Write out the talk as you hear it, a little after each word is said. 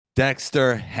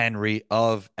Dexter Henry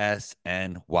of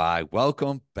SNY.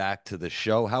 Welcome back to the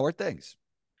show. How are things?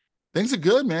 Things are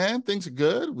good, man. Things are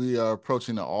good. We are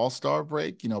approaching the All-Star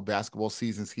break. Basketball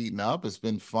season's heating up. It's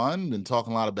been fun. Been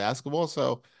talking a lot of basketball.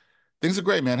 So things are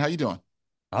great, man. How you doing?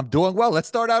 I'm doing well. Let's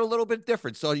start out a little bit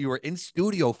different. So you were in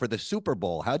studio for the Super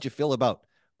Bowl. How'd you feel about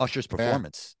Usher's Yeah.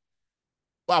 performance?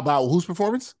 Wow, about whose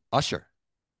performance? Usher.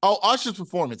 Oh, Usher's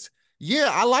performance. Yeah,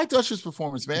 I liked Usher's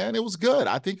performance, man. It was good.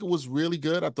 I think it was really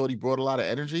good. I thought he brought a lot of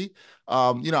energy.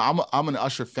 I'm an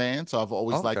Usher fan, so I've Oh,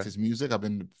 always liked okay. his music. I've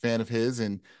been a fan of his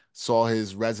and saw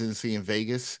his residency in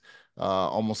Vegas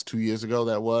almost 2 years ago,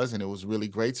 that was, and it was really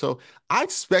great. So I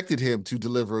expected him to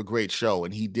deliver a great show,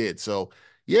 and he did. So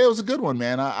yeah, it was a good one,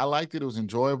 man. I liked it. It was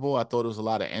enjoyable. I thought it was a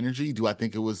lot of energy. Do I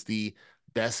think it was the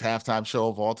best halftime show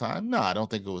of all time? No, I don't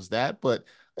think it was that, but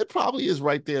it probably is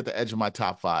right there at the edge of my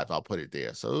top five. I'll put it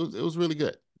there. So it was really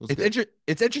good. It was good.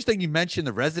 It's interesting you mentioned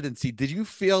the residency. Did you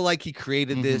feel like he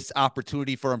created Hmm. this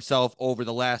opportunity for himself over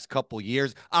the last couple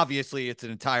years? Obviously, it's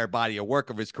an entire body of work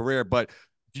of his career, but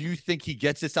do you think he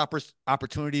gets this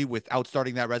opportunity without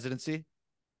starting that residency?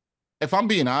 If I'm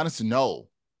being honest, no.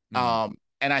 Mm,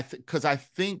 And because I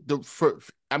think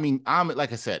I mean, I'm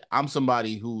like I said, I'm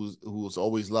somebody who's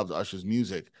always loved Usher's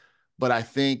music, but I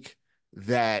think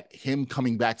that him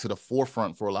coming back to the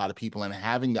forefront for a lot of people and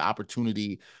having the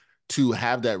opportunity to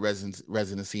have that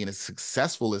residency and as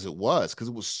successful as it was, because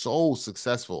it was so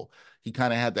successful, he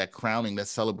kind of had that crowning, that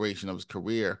celebration of his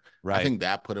career. I right. think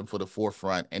that put him for the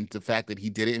forefront, and the fact that he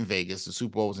did it in Vegas, the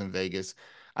Super Bowl was in Vegas.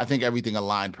 I think everything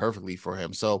aligned perfectly for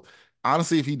him. So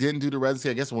honestly, if he didn't do the residency,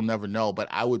 I guess we'll never know. But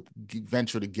I would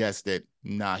venture to guess that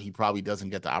nah, he probably doesn't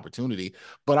get the opportunity.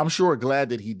 But I'm sure glad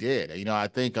that he did. I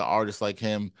think an artist like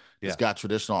him that's Yeah. got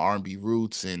traditional R&B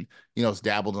roots and has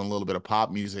dabbled in a little bit of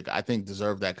pop music, I think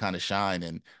deserved that kind of shine.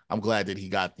 And I'm glad that he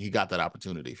got that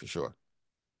opportunity for sure.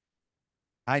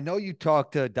 I know you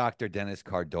talked to Dr. Dennis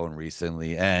Cardone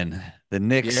recently, and the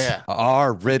Knicks Yeah.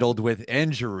 are riddled with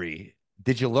injury.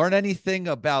 Did you learn anything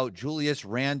about Julius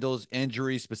Randle's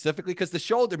injury specifically? Because the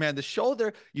shoulder, man, the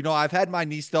shoulder, I've had my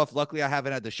knee stuff. Luckily, I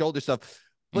haven't had the shoulder stuff,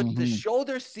 but the Hmm.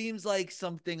 shoulder seems like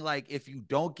something like if you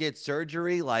don't get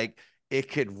surgery, like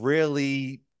it could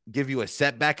really give you a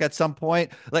setback at some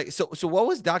point. Like, so what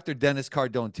was Dr. Dennis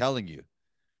Cardone telling you?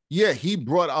 Yeah, he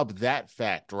brought up that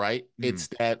fact, right? Hmm. It's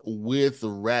that with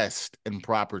rest and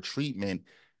proper treatment,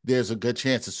 there's a good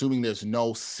chance, assuming there's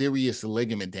no serious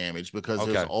ligament damage, because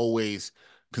there's Okay. always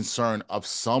concern of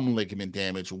some ligament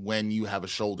damage when you have a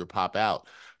shoulder pop out,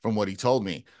 from what he told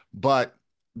me. But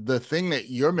the thing that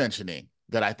you're mentioning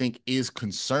that I think is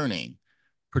concerning,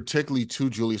 particularly to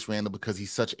Julius Randle, because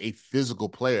he's such a physical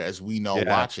player, as we know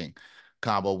Yeah. watching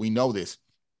Combo, we know this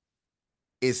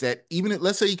is that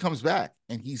let's say he comes back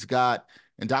and he's got,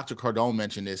 and Dr. Cardone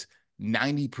mentioned this,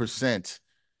 90%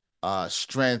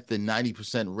 strength and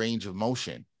 90% range of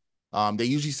motion. They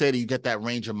usually say that you get that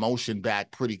range of motion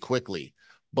back pretty quickly,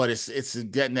 but it's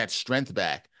getting that strength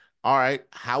back. All right,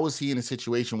 how is he in a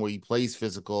situation where he plays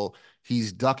physical?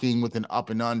 He's ducking with an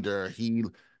up and under. He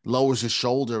lowers his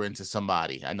shoulder into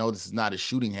somebody. I know this is not a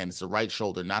shooting hand; it's the right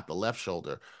shoulder, not the left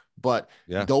shoulder. But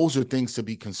Yeah. those are things to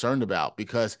be concerned about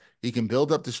because he can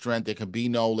build up the strength. There can be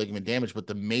no ligament damage, but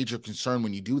the major concern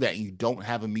when you do that and you don't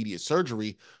have immediate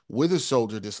surgery with a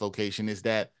shoulder dislocation is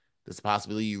that there's a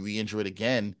possibility you re-injure it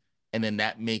again, and then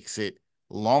that makes it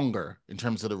longer in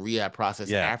terms of the rehab process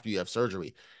Yeah. after you have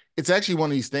surgery. It's actually one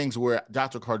of these things where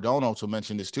Dr. Cardone also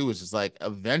mentioned this too. Is just like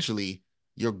eventually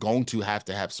you're going to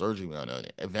have surgery on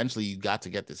it. Eventually, you got to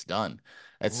get this done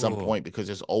at some Ooh. point because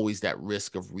there's always that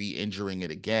risk of re-injuring it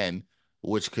again,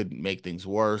 which could make things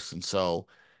worse. And so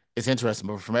it's interesting.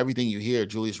 But from everything you hear,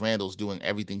 Julius Randle's doing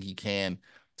everything he can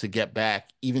to get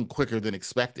back even quicker than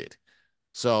expected.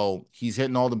 So he's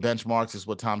hitting all the benchmarks, is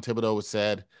what Tom Thibodeau has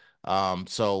said.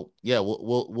 So yeah,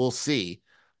 we'll see.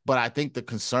 But I think the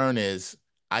concern is,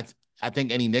 I I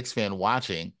think any Knicks fan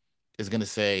watching is going to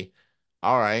say,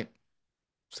 all right,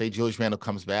 say Julius Randle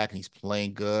comes back and he's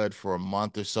playing good for a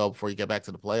month or so before you get back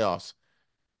to the playoffs.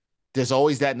 There's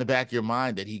always that in the back of your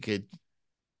mind that he could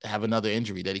have another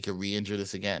injury, that he could re-injure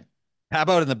this again. How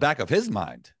about in the back of his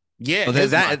mind? Yeah, So in that,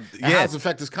 his mind. that And how yeah, does it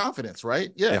affect his confidence, right?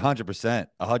 a Yeah. 100%,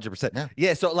 100%. Yeah.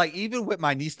 Yeah. So like even with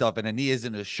my knee stuff and the knee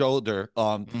isn't a shoulder,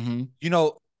 Hmm. you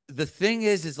know, the thing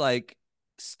is like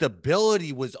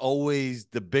stability was always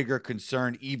the bigger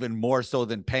concern, even more so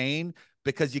than pain,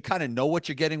 because you kind of know what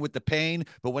you're getting with the pain.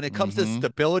 But when it comes to Hmm.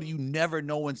 stability, you never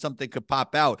know when something could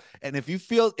pop out. And if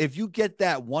you get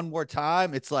that one more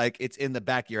time, it's like it's in the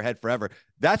back of your head forever.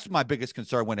 That's my biggest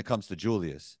concern when it comes to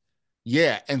Julius.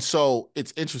 Yeah, and so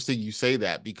it's interesting you say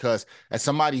that because as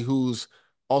somebody who's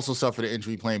also suffered an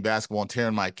injury playing basketball and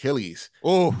tearing my Achilles.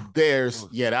 Oh, That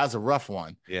was a rough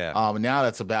one. yeah. And now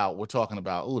we're talking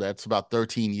about, that's about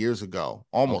 13 years ago,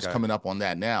 almost Okay. coming up on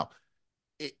that now.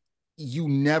 It, you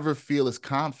never feel as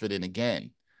confident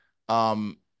again.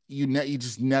 Um, you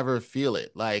just never feel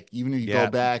it. Like, even if you go Yeah.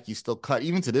 back, you still cut.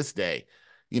 Even to this day,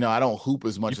 I don't hoop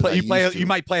as You much as play, I you play, used you to.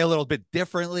 might play a little bit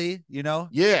differently, you know?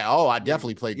 Yeah. Oh, I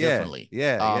definitely played Yeah. differently.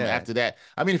 Yeah. Yeah. After that,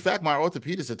 I mean, in fact, my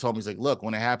orthopedist had told me, he's like, look,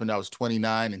 when it happened, I was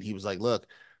 29, and he was like, look,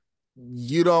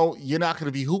 you're not going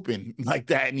to be hooping like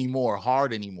that anymore,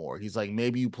 hard anymore. He's like,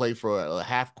 maybe you play for a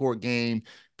half court game,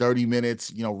 30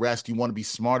 minutes, rest. You want to be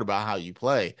smart about how you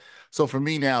play. So for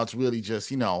me now, it's really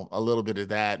just, a little bit of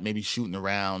that, maybe shooting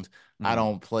around. I Mm.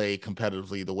 don't play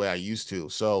competitively the way I used to.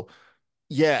 So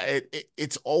yeah,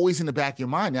 it's always in the back of your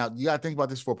mind. Now, you got to think about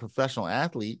this for a professional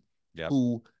athlete Yep.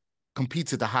 who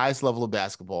competes at the highest level of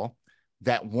basketball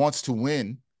that wants to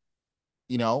win.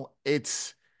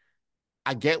 It's,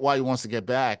 I get why he wants to get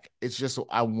back. It's just,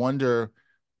 I wonder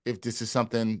if this is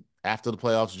something after the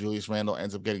playoffs, Julius Randle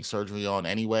ends up getting surgery on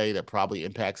anyway, that probably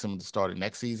impacts him at the start of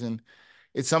next season.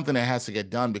 It's something that has to get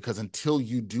done, because until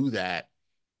you do that,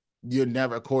 you're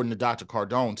never, according to Dr.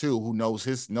 Cardone too, who knows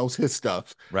his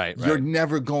stuff, Right. you're Right.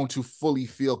 never going to fully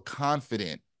feel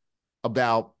confident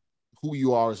about who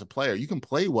you are as a player. You can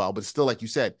play well, but still, like you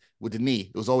said, with the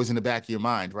knee, it was always in the back of your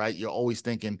mind, right? You're always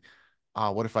thinking,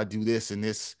 what if I do this and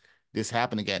this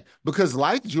happen again? Because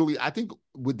like Julie, I think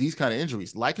with these kind of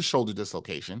injuries, like a shoulder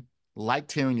dislocation, like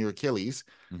tearing your Achilles,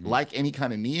 Hmm. like any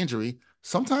kind of knee injury,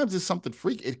 sometimes it's something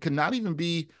freak. It could not even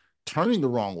be turning the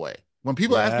wrong way. When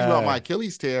people ask me about my Yeah.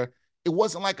 Achilles tear, it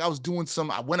wasn't like I was doing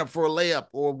I went up for a layup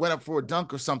or went up for a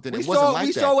dunk or something. We It wasn't saw we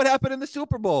like saw that. what happened in the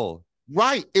Super Bowl.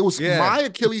 Right. It was, Yeah. my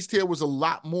Achilles tear was a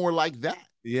lot more like that.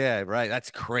 Yeah, right.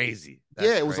 That's crazy. Yeah,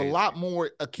 That's it was a lot crazy.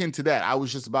 more akin to that. I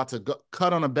was just about to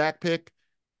cut on a back pick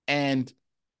and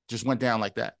just went down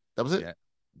like that. That was it. Yeah.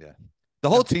 Yeah. The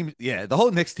Yeah. whole team, yeah, the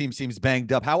whole Knicks team seems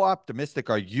banged up. How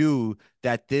optimistic are you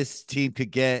that this team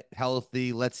could get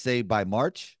healthy, let's say by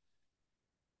March?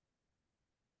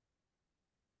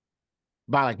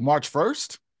 By like March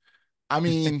 1st. I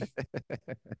mean,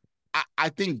 I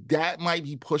think that might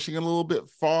be pushing it a little bit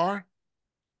far.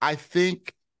 I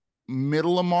think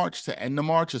middle of March to end of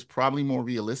March is probably more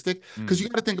realistic, because Mm, you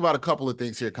got to think about a couple of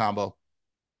things here, Combo.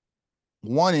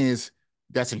 One is,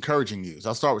 that's encouraging news.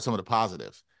 I'll start with some of the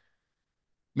positives.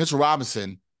 Mitchell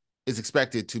Robinson is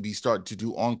expected to be starting to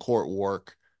do on court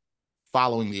work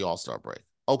following the All-Star break.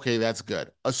 Okay, that's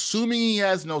good. Assuming he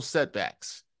has no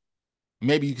setbacks,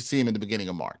 maybe you can see him in the beginning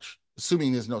of March.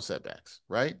 Assuming there's no setbacks,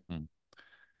 right? mm.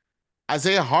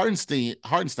 Isaiah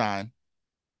Hardenstein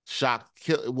shocked.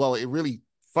 Well, it really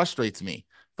frustrates me,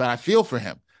 but I feel for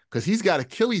him because he's got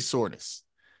Achilles soreness.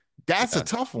 That's a Yeah.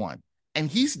 tough one. And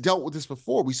he's dealt with this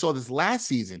before. We saw this last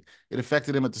season. It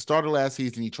affected him at the start of last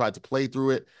season. He tried to play through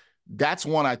it. That's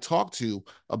one I talked to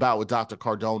about with Dr.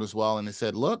 Cardone as well. And they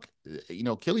said, look,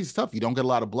 Achilles is tough. You don't get a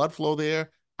lot of blood flow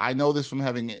there. I know this from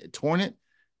having torn it.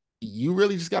 You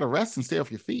really just got to rest and stay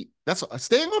off your feet. That's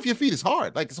staying off your feet is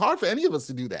hard. Like, it's hard for any of us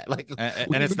to do that. Like,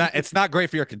 And it's not great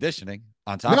for your conditioning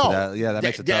on top of no, that. Yeah, that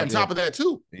makes it tough. on Yeah. top of that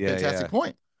too. Yeah, Fantastic yeah.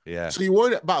 point. Yeah. So you're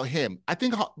worried about him. I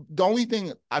think the only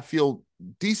thing I feel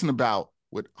decent about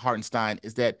with Hartenstein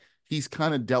is that he's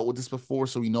kind of dealt with this before,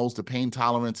 so he knows the pain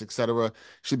tolerance, etc.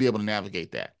 Should be able to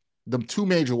navigate that. The two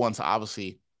major ones are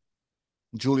obviously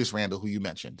Julius Randle, who you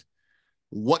mentioned.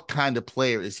 What kind of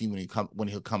player is he when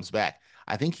he comes back?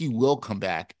 I think he will come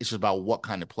back. It's just about what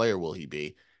kind of player will he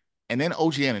be. And then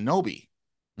OG Anunoby.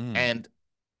 Mm. And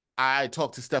I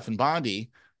talked to Stephen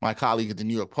Bondi, my colleague at the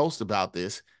New York Post, about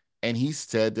this, and he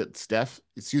said that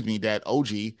that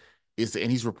OG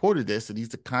and he's reported this, that he's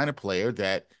the kind of player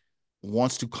that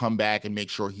wants to come back and make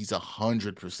sure he's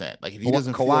 100%. Like, if he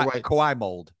doesn't feel right, Kawhi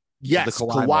mold. The yes,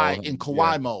 Kawhi mold. In Yeah.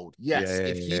 Kawhi mode. Yeah. Yes. Yeah.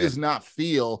 If he Yeah. does not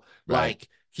feel Right. like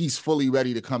he's fully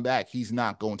ready to come back, he's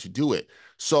not going to do it.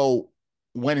 So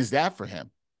when is that for him?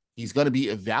 He's going to be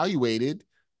evaluated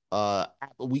a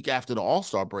week after the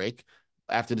All-Star break,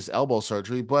 after this elbow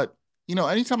surgery. But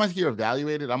anytime I hear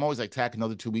evaluated, I'm always like, tack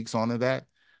another 2 weeks onto that,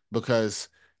 because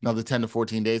another 10 to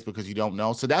 14 days, because you don't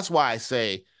know. So that's why I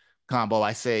say, Combo,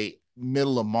 I say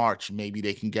middle of March, maybe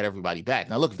they can get everybody back.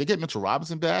 Now, look, if they get Mitchell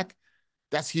Robinson back,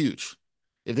 that's huge.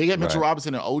 If they get Mitchell Right.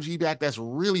 Robinson and OG back, that's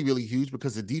really, really huge,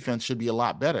 because the defense should be a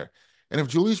lot better. And if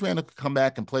Julius Randle could come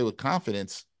back and play with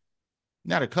confidence,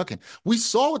 now they're cooking. We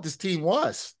saw what this team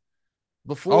was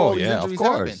before Oh all these yeah, of injuries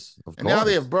happened. course. Of And now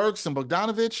they have course. Burks and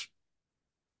Bogdanovich.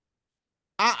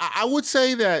 I would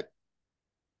say that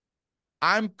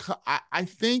I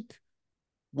think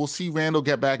we'll see Randle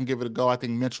get back and give it a go. I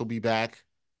think Mitch will be back.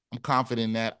 I'm confident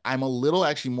in that. I'm a little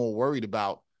actually more worried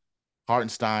about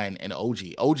Hartenstein and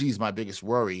OG. OG is my biggest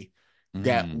worry.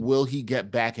 That Mm. will he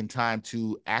get back in time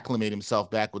to acclimate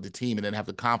himself back with the team and then have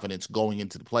the confidence going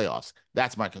into the playoffs?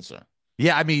 That's my concern.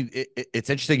 Yeah, I mean, it's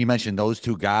interesting you mentioned those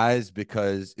two guys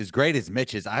because as great as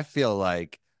Mitch is, I feel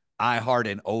like iHeart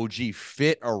and OG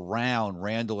fit around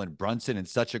Randall and Brunson in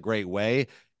such a great way,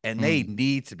 and they Mm.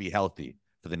 need to be healthy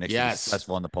for the Knicks to be Yes.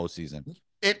 successful in the postseason.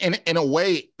 In a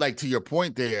way, like to your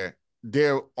point there,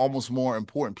 they're almost more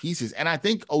important pieces. And I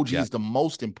think OG Yeah, is the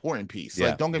most important piece.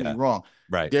 Like, yeah, don't get me yeah. wrong,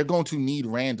 Right. they're going to need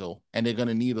Randall and they're going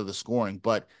to need other scoring.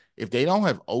 But if they don't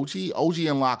have OG, OG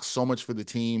unlocks so much for the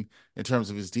team in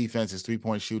terms of his defense, his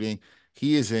 3-point shooting.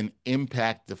 He is an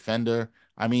impact defender.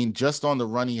 I mean, just on the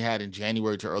run he had in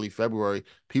January to early February,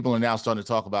 people are now starting to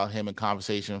talk about him in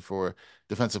conversation for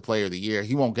Defensive Player of the Year.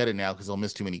 He won't get it now because he'll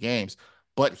miss too many games,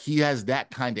 but he has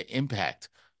that kind of impact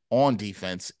on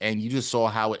defense, and you just saw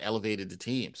how it elevated the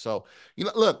team. So,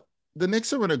 look, the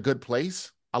Knicks are in a good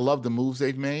place. I love the moves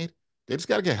they've made. They just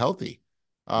got to get healthy.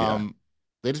 Yeah. Um,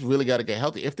 they just really got to get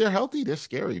healthy. If they're healthy, they're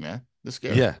scary, man. They're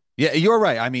scary. Yeah. Yeah. You're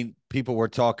right. I mean, people were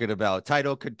talking about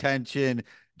title contention,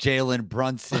 Jalen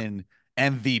Brunson,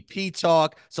 MVP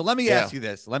talk. So let me Yeah. ask you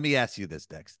this. Let me ask you this,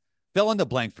 Dex. Fill in the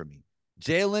blank for me.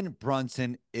 Jalen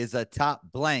Brunson is a top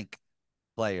blank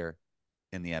player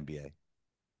in the NBA.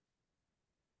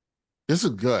 This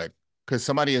is good because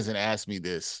somebody hasn't asked me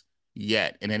this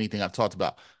yet in anything I've talked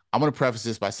about. I'm going to preface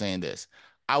this by saying this.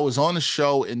 I was on a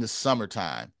show in the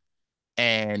summertime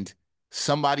and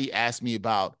somebody asked me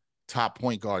about top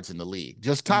point guards in the league.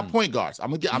 Just top Mm, point guards.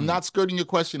 I'm mm, not skirting your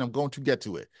question. I'm going to get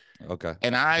to it. okay.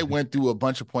 And I went through a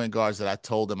bunch of point guards that I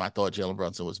told them I thought Jalen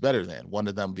Brunson was better than. One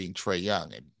of them being Trae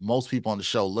Young. And most people on the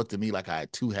show looked at me like I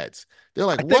had two heads. They're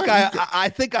like, "What? I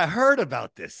think I heard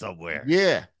about this somewhere.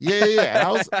 Yeah, yeah,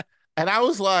 yeah." Yeah. And I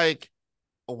was like,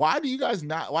 why do you guys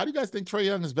think Trae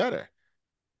Young is better?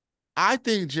 I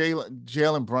think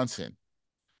Jalen Brunson,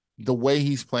 the way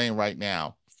he's playing right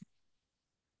now,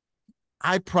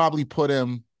 I'd probably put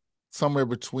him somewhere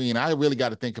between. I really got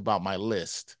to think about my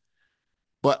list,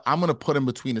 but I'm going to put him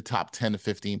between the top 10 to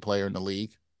 15 player in the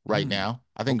league right Mm, now.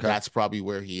 I think okay. that's probably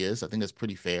where he is. I think that's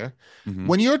pretty fair. Hmm.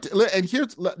 When you're, and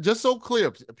here's just so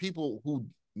clear, people who,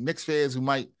 Knicks fans who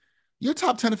might, your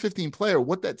top 10 to 15 player,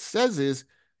 what that says is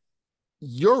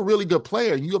you're a really good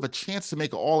player and you have a chance to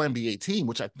make an all NBA team,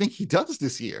 which I think he does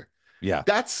this year. Yeah.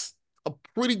 That's a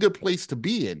pretty good place to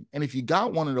be in. And if you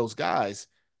got one of those guys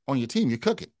on your team, you're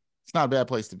cooking. It's not a bad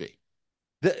place to be.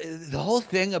 The whole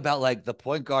thing about like the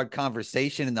point guard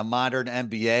conversation in the modern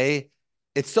NBA,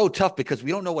 it's so tough because we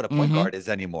don't know what a point Mm-hmm. guard is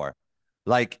anymore.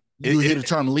 Like You hear the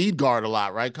term lead guard a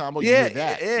lot, right, Combo? You yeah, hear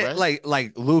that, right?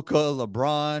 like Luca,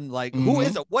 LeBron, like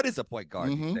Mm-hmm. what is a point guard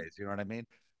these Mm-hmm. days? You know what I mean?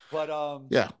 But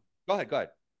Yeah. go ahead, go ahead.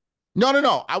 No, no,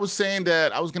 no. I was saying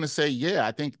that I was going to say, yeah,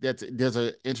 I think that there's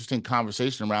an interesting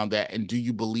conversation around that. And do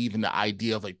you believe in the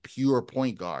idea of a pure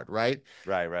point guard, right?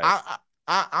 Right, right,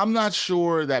 I'm not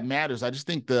sure that matters. I just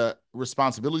think the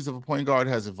responsibilities of a point guard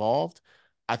has evolved.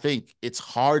 I think it's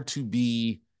hard to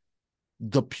be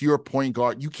the pure point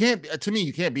guard. You can't, to me,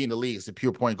 you can't be in the league as a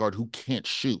pure point guard who can't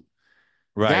shoot.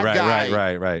 right, That right, right, guy,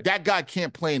 right, right, that guy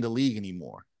can't play in the league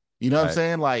anymore. You know what I'm right,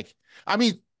 saying? Like, I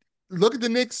mean, look at the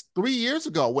Knicks 3 years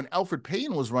ago when Elfrid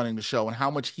Payton was running the show and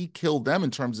how much he killed them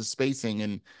in terms of spacing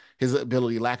and his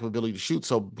ability, lack of ability to shoot.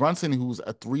 So Brunson, who's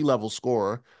a 3-level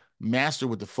scorer, master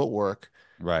with the footwork,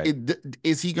 right.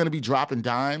 is he going to be dropping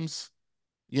dimes?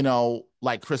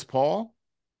 Like Chris Paul?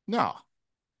 No.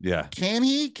 Yeah, Can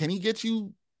he? Can he get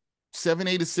you 7,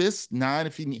 8 assists, 9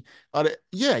 if he need?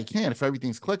 Yeah, he can if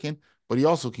everything's clicking. But he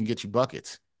also can get you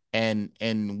buckets, and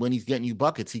when he's getting you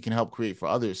buckets, he can help create for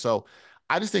others. So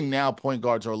I just think now point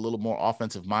guards are a little more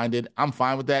offensive minded. I'm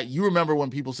fine with that. You remember when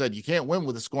people said you can't win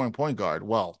with a scoring point guard?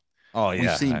 Well, oh we've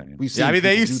yeah. seen we've I seen mean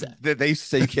people do that. they used to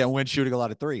say you can't win shooting a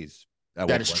lot of threes at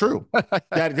That one is point. true.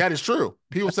 That is true.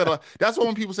 People said that's why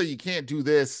when people say you can't do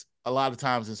this a lot of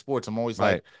times in sports, I'm always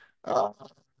Right. like, uh,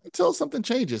 until something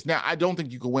changes. Now, I don't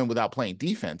think you can win without playing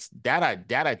defense. That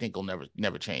I think will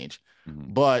never change.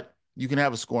 Mhm. But you can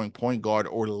have a scoring point guard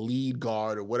or lead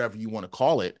guard or whatever you want to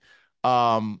call it.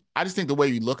 I just think the way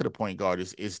you look at a point guard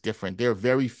is different. There are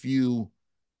very few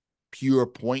pure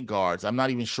point guards. I'm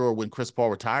not even sure when Chris Paul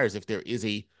retires if there is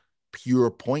a pure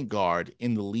point guard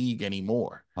in the league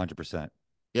anymore. 100%.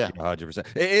 Yeah. Yeah, 100%.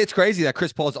 It's crazy that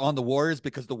Chris Paul's on the Warriors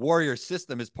because the Warrior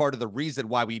system is part of the reason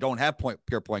why we don't have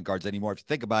pure point guards anymore. If you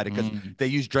think about it, because Mm. they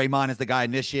used Draymond as the guy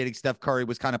initiating. Steph Curry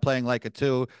was kind of playing like a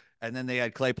two, and then they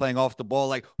had Clay playing off the ball.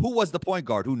 Like, who was the point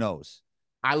guard? Who knows?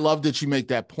 I love that you make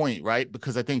that point, right?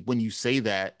 Because I think when you say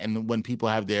that and when people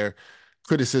have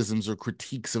criticisms or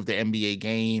critiques of the NBA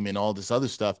game and all this other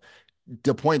stuff.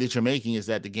 The point that you're making is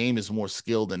that the game is more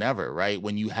skilled than ever, right?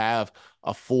 When you have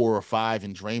a 4 or 5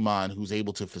 in Draymond who's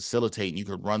able to facilitate and you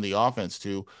could run the offense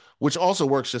to, which also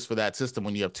works just for that system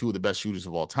when you have two of the best shooters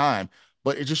of all time.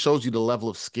 But it just shows you the level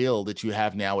of skill that you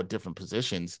have now at different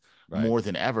positions Right. more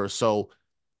than ever. So,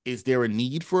 is there a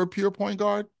need for a pure point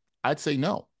guard? I'd say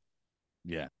no.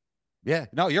 Yeah. Yeah,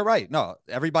 no, you're right. No,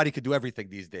 everybody could do everything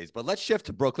these days. But let's shift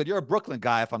to Brooklyn. You're a Brooklyn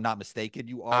guy, if I'm not mistaken.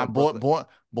 You are a I'm born, Brooklyn. born,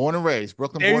 born and raised,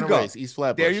 Brooklyn, There you born and go. raised, East There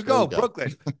you Flatbush. There go, we go.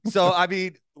 Brooklyn. So, I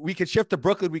mean, we could shift to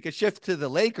Brooklyn. We could shift to the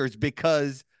Lakers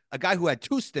because a guy who had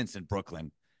 2 stints in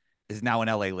Brooklyn is now an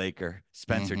LA Laker,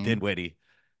 Spencer Hmm. Dinwiddie.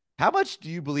 How much do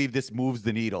you believe this moves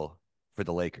the needle for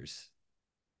the Lakers?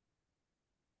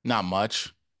 Not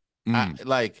much. I Mm,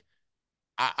 like.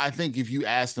 I think if you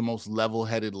ask the most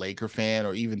level-headed Laker fan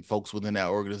or even folks within that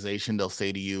organization, they'll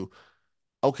say to you,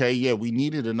 okay, yeah, we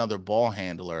needed another ball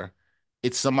handler.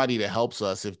 It's somebody that helps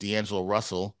us if D'Angelo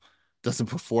Russell doesn't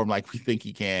perform like we think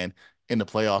he can in the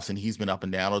playoffs, and he's been up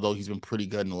and down, although he's been pretty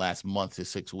good in the last month to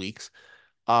 6 weeks.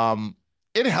 Um,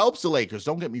 it helps the Lakers,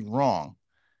 don't get me wrong.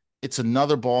 It's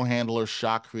another ball handler,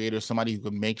 shot creator, somebody who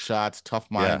can make shots, yeah.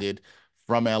 tough-minded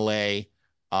from LA.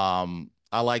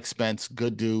 I like Spence,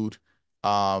 good dude.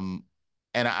 Um,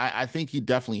 and I think he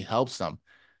definitely helps them.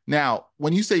 Now,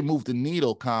 when you say move the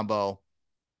needle combo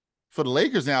for the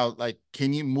Lakers now, like,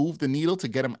 can you move the needle to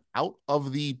get them out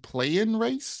of the play-in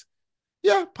race?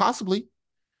 Yeah, possibly.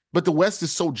 But the West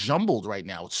is so jumbled right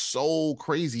now. It's so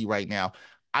crazy right now.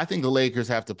 I think the Lakers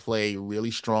have to play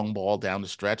really strong ball down the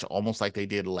stretch, almost like they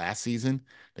did last season.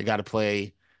 They got to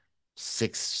play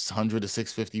 600 to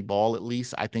 650 ball at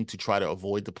least, I think, to try to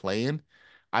avoid the play in.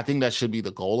 I think that should be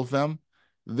the goal of them.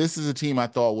 This is a team I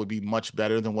thought would be much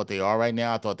better than what they are right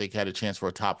now. I thought they had a chance for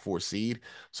a top 4 seed.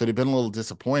 So they've been a little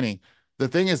disappointing. The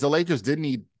thing is, the Lakers did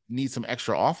need some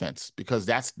extra offense because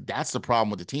that's the problem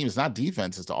with the team. It's not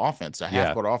defense, it's the offense. The half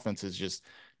Yeah. court offense is just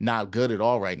not good at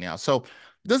all right now. So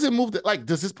does it move like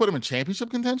does this put them in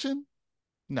championship contention?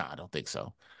 No, I don't think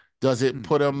so. Does it Hmm.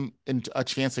 put them in a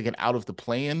chance to get out of the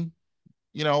play-in?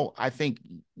 I think,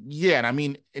 yeah. And I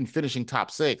mean, in finishing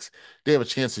top 6, they have a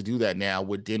chance to do that now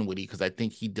with Dinwiddie because I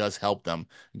think he does help them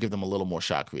give them a little more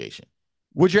shot creation.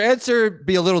 Would your answer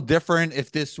be a little different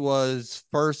if this was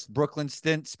first Brooklyn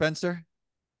stint, Spencer?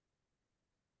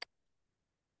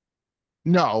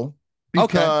 No, Okay.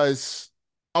 because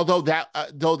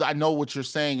though I know what you're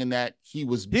saying and that he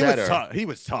was He was better, tough. He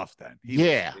was tough then. He was,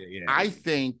 yeah, yeah, I yeah.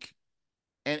 think,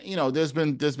 and there's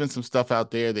been some stuff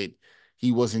out there that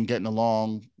he wasn't getting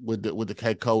along with the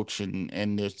head coach, and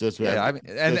Yeah, I mean,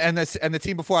 there's and the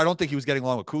team before, I don't think he was getting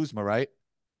along with Kuzma, right?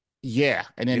 yeah,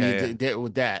 and then Yeah, he yeah, did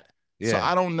with that. So yeah.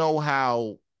 I don't know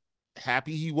how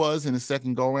happy he was in the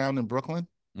second go round in Brooklyn.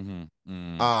 Mm-hmm.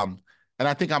 Mm-hmm. Um, and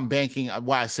I think I'm banking.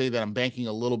 Why I say that I'm banking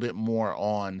a little bit more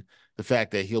on the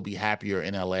fact that he'll be happier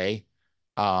in LA.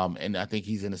 And I think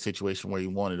he's in a situation where he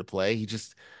wanted to play. He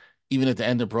just even at the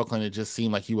end of Brooklyn, it just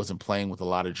seemed like he wasn't playing with a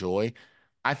lot of joy.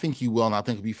 I think he will, and I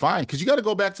think he'll be fine. Because you got to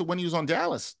go back to when he was on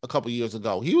Dallas a couple years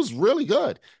ago. He was really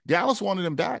good. Dallas wanted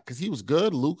him back because he was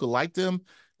good. Luka liked him,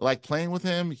 liked playing with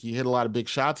him. He hit a lot of big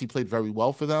shots. He played very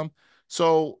well for them.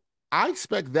 So I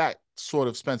expect that sort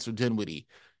of Spencer Dinwiddie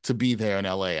to be there in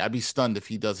LA. I'd be stunned if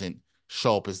he doesn't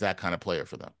show up as that kind of player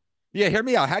for them. Yeah, hear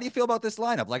me out. How do you feel about this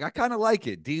lineup? Like, I kind of like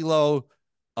it. D'Lo,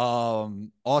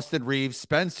 Austin Reeves,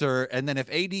 Spencer, and then if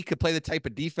AD could play the type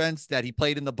of defense that he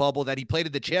played in the bubble, that he played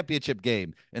in the championship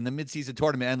game in the midseason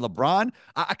tournament, and LeBron,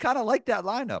 I kind of like that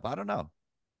lineup. I don't know.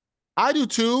 I do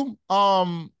too.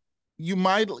 You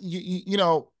might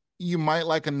you might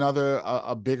like another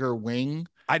a bigger wing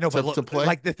I know, to but to look, play.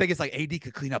 like the thing is, like AD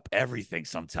could clean up everything He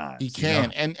sometimes, you know?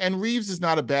 can, and Reeves is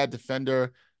not a bad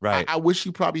defender. I, Right. I wish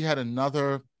he probably had a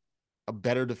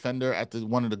better defender at the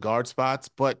one of the guard spots,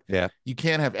 but Yeah. you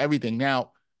can't have everything.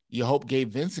 Now, you hope Gabe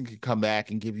Vincent could come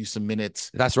back and give you some minutes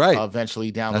That's right.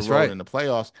 eventually down the That's road right. in the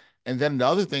playoffs. And then the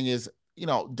other thing is,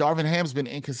 Darvin Ham's been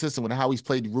inconsistent with how he's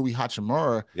played Rui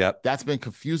Hachimura. Yep. That's been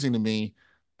confusing to me.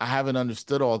 I haven't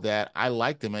understood all that. I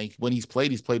liked him. When he's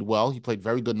played well. He played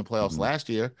very good in the playoffs Mhm. last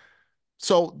year.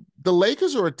 So the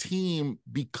Lakers are a team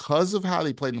because of how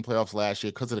they played in the playoffs last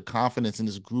year, because of the confidence in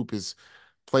this group is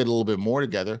played a little bit more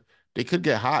together. They could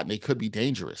get hot and they could be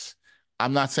dangerous.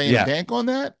 I'm not saying to Yeah. bank on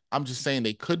that. I'm just saying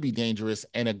they could be dangerous,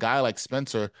 and a guy like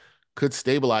Spencer could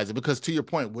stabilize it. Because to your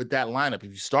point, with that lineup,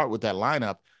 if you start with that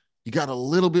lineup, you got a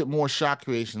little bit more shot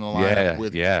creation in the lineup Yeah.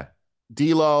 with Yeah.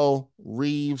 D'Lo,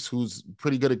 Reeves, who's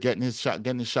pretty good at getting his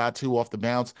shot too off the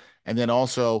bounce, and then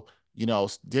also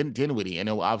Dinwiddie, and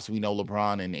obviously we know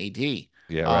LeBron and AD.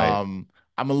 Yeah. Right. Um,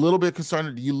 I'm a little bit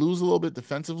concerned. You lose a little bit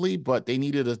defensively, but they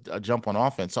needed a jump on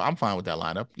offense. So I'm fine with that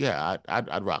lineup. Yeah,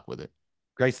 I'd rock with it.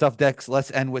 Great stuff, Dex.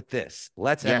 Let's end with this.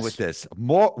 Let's end with Yes. this.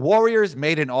 More Warriors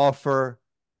made an offer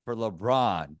for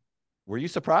LeBron. Were you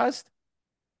surprised?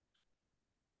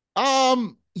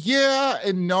 Yeah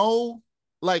and no.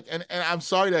 Like, and I'm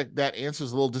sorry that that answer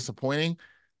is a little disappointing.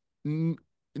 N-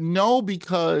 no,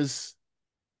 because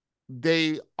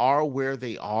they are where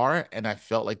they are, and I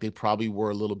felt like they probably were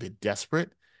a little bit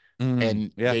desperate,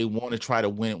 and Yeah. they want to try to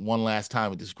win it one last time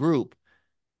with this group.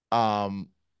 Um,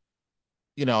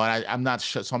 and I'm not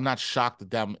so I'm not shocked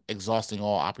at them exhausting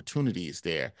all opportunities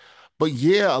there. But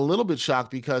yeah, a little bit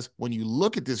shocked because when you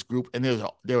look at this group and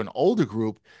they're an older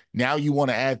group, now you want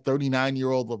to add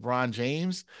 39-year-old LeBron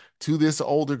James to this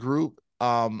older group.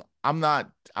 I'm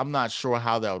not sure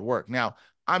how that would work. Now,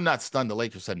 I'm not stunned the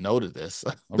Lakers said no to this.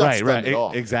 Not Right, stunned at right.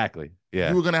 all. Exactly. You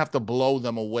Yeah. were going to have to blow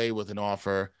them away with an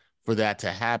offer for that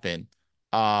to happen.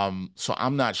 So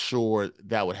I'm not sure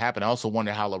that would happen. I also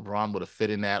wonder how LeBron would have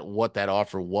fit in that, what that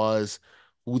offer was,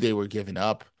 who they were giving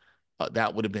up.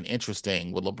 That would have been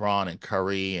interesting with LeBron and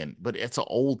Curry, but it's an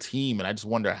old team, and I just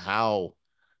wonder how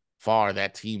far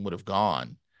that team would have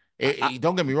gone. I,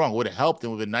 Don't get me wrong, it would have helped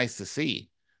and would have been nice to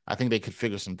see. I think they could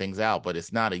figure some things out, but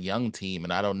it's not a young team,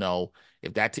 and I don't know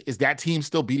if is that team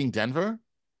still beating Denver.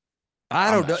 I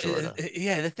I'm don't not know. sure though.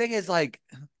 Yeah, the thing is, like,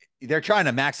 they're trying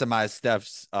to maximize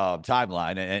Steph's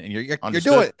timeline, and you're doing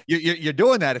Understood. you're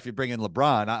doing that if you bring in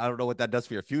LeBron. I don't know what that does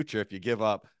for your future if you give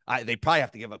up. They probably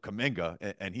have to give up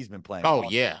Kaminga, and he's been playing Oh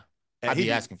awesome. yeah, And I'd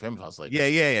be asking for him if I was yeah,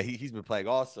 Lakers. yeah, yeah. He's been playing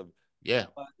awesome. Yeah,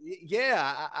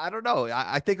 Yeah, I don't know.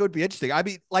 I think it would be interesting. I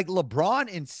mean, like LeBron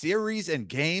in series and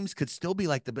games could still be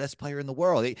like the best player in the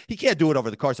world. He can't do it over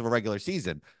the course of a regular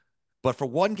season, but for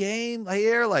one game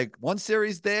here, like one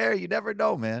series there, you never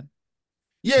know, man.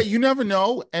 yeah. You never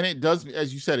know, and it does,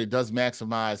 as you said, it does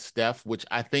maximize Steph, which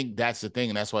I think that's the thing,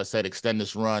 and that's why I said extend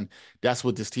this run. That's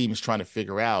what this team is trying to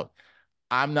figure out.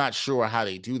 I'm not sure how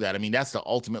they do that. I mean, that's the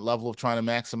ultimate level of trying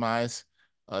to maximize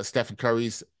Stephen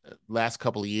Curry's last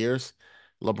couple of years.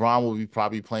 LeBron will be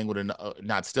probably playing with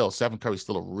not still. Stephen Curry's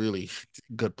still a really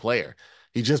good player.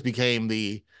 He just became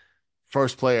the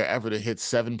first player ever to hit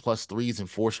 7+ threes in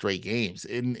 4 straight games.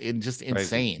 In just Crazy.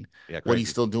 insane Yeah, what he's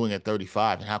crazy. still doing at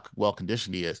 35 and how well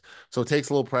conditioned he is. So it takes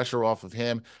a little pressure off of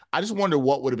him. I just wonder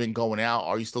what would have been going out.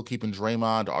 Are you still keeping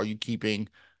Draymond? Are you keeping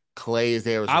Clay is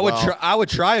there as well? I would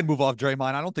try and move off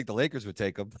Draymond. I don't think the Lakers would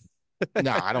take him.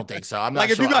 No, I don't think so. I'm Like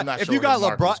not sure. I'm not if you sure his got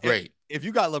market LeBron is great. if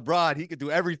you got LeBron, he could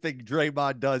do everything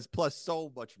Draymond does plus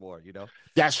so much more, you know?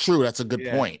 That's true. That's a good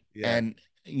Yeah, point. yeah. And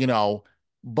you know,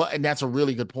 and that's a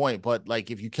really good point. But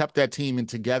like, if you kept that team in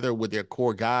together with their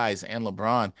core guys and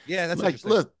LeBron, Yeah, that's like,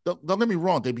 interesting. look, don't get me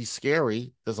wrong, they'd be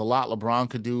scary. There's a lot LeBron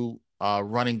could do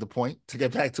running the point to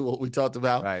get back to what we talked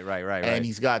about, Right, right, right, and right.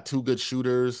 he's got two good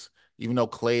shooters. Even though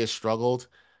Clay has struggled,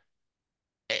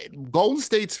 Golden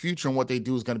State's future and what they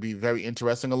do is going to be very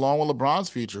interesting, along with LeBron's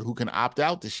future, who can opt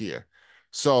out this year.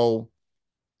 So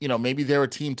maybe they're a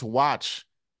team to watch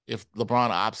if LeBron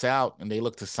opts out and they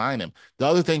look to sign him. The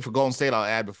other thing for Golden State I'll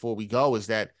add before we go is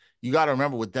that you got to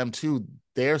remember with them too,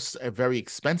 they're a very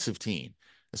expensive team.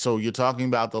 So you're talking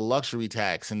about the luxury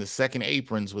tax and the second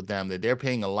aprons with them, that they're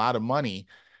paying a lot of money.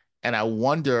 And I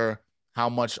wonder how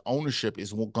much ownership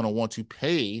is going to want to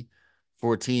pay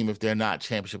for a team if they're not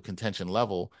championship contention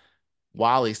level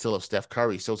while they still have Steph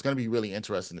Curry. So it's going to be really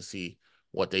interesting to see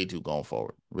what they do going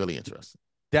forward. Really interesting.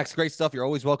 Dex, great stuff. You're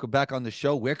always welcome back on the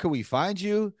show. Where can we find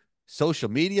you? Social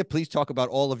media. Please talk about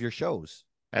all of your shows.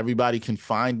 Everybody can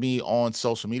find me on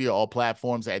social media, all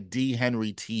platforms at D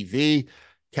Henry TV.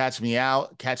 Catch me,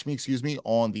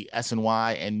 on the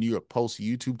SNY and New York Post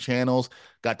YouTube channels.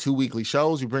 Got 2 weekly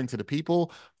shows we bring to the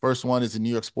people. First one is the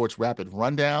New York Sports Rapid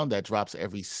Rundown that drops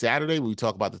every Saturday. We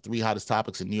talk about the 3 hottest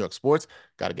topics in New York sports.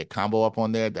 Got to get Combo up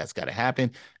on there. That's got to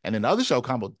happen. And another show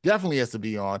Combo definitely has to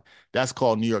be on. That's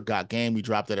called New York Got Game. We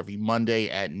drop that every Monday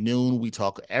at noon. We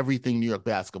talk everything New York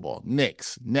basketball,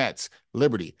 Knicks, Nets,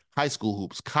 Liberty, high school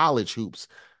hoops, college hoops,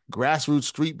 grassroots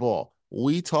street ball.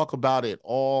 We talk about it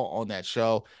all on that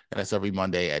show, and that's every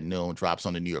Monday at noon. Drops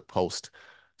on the New York Post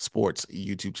Sports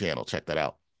YouTube channel. Check that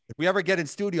out. If we ever get in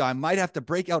studio, I might have to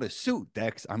break out a suit,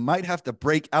 Dex. I might have to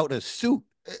break out a suit.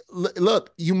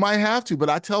 Look, you might have to, but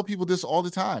I tell people this all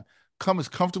the time. Come as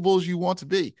comfortable as you want to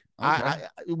be. Okay.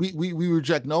 We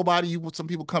reject nobody. Some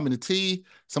people come in a tee,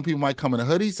 some people might come in a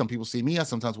hoodie. Some people see me. I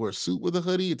sometimes wear a suit with a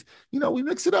hoodie. We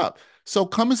mix it up. So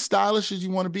come as stylish as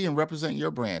you want to be and represent your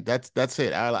brand. That's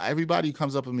it. Everybody who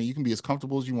comes up with me, you can be as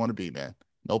comfortable as you want to be, man.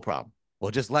 No problem.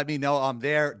 Well, just let me know I'm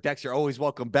there. Dex, you're always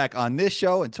welcome back on this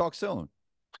show and talk soon.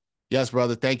 Yes,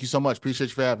 brother. Thank you so much. Appreciate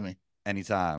you for having me. Anytime.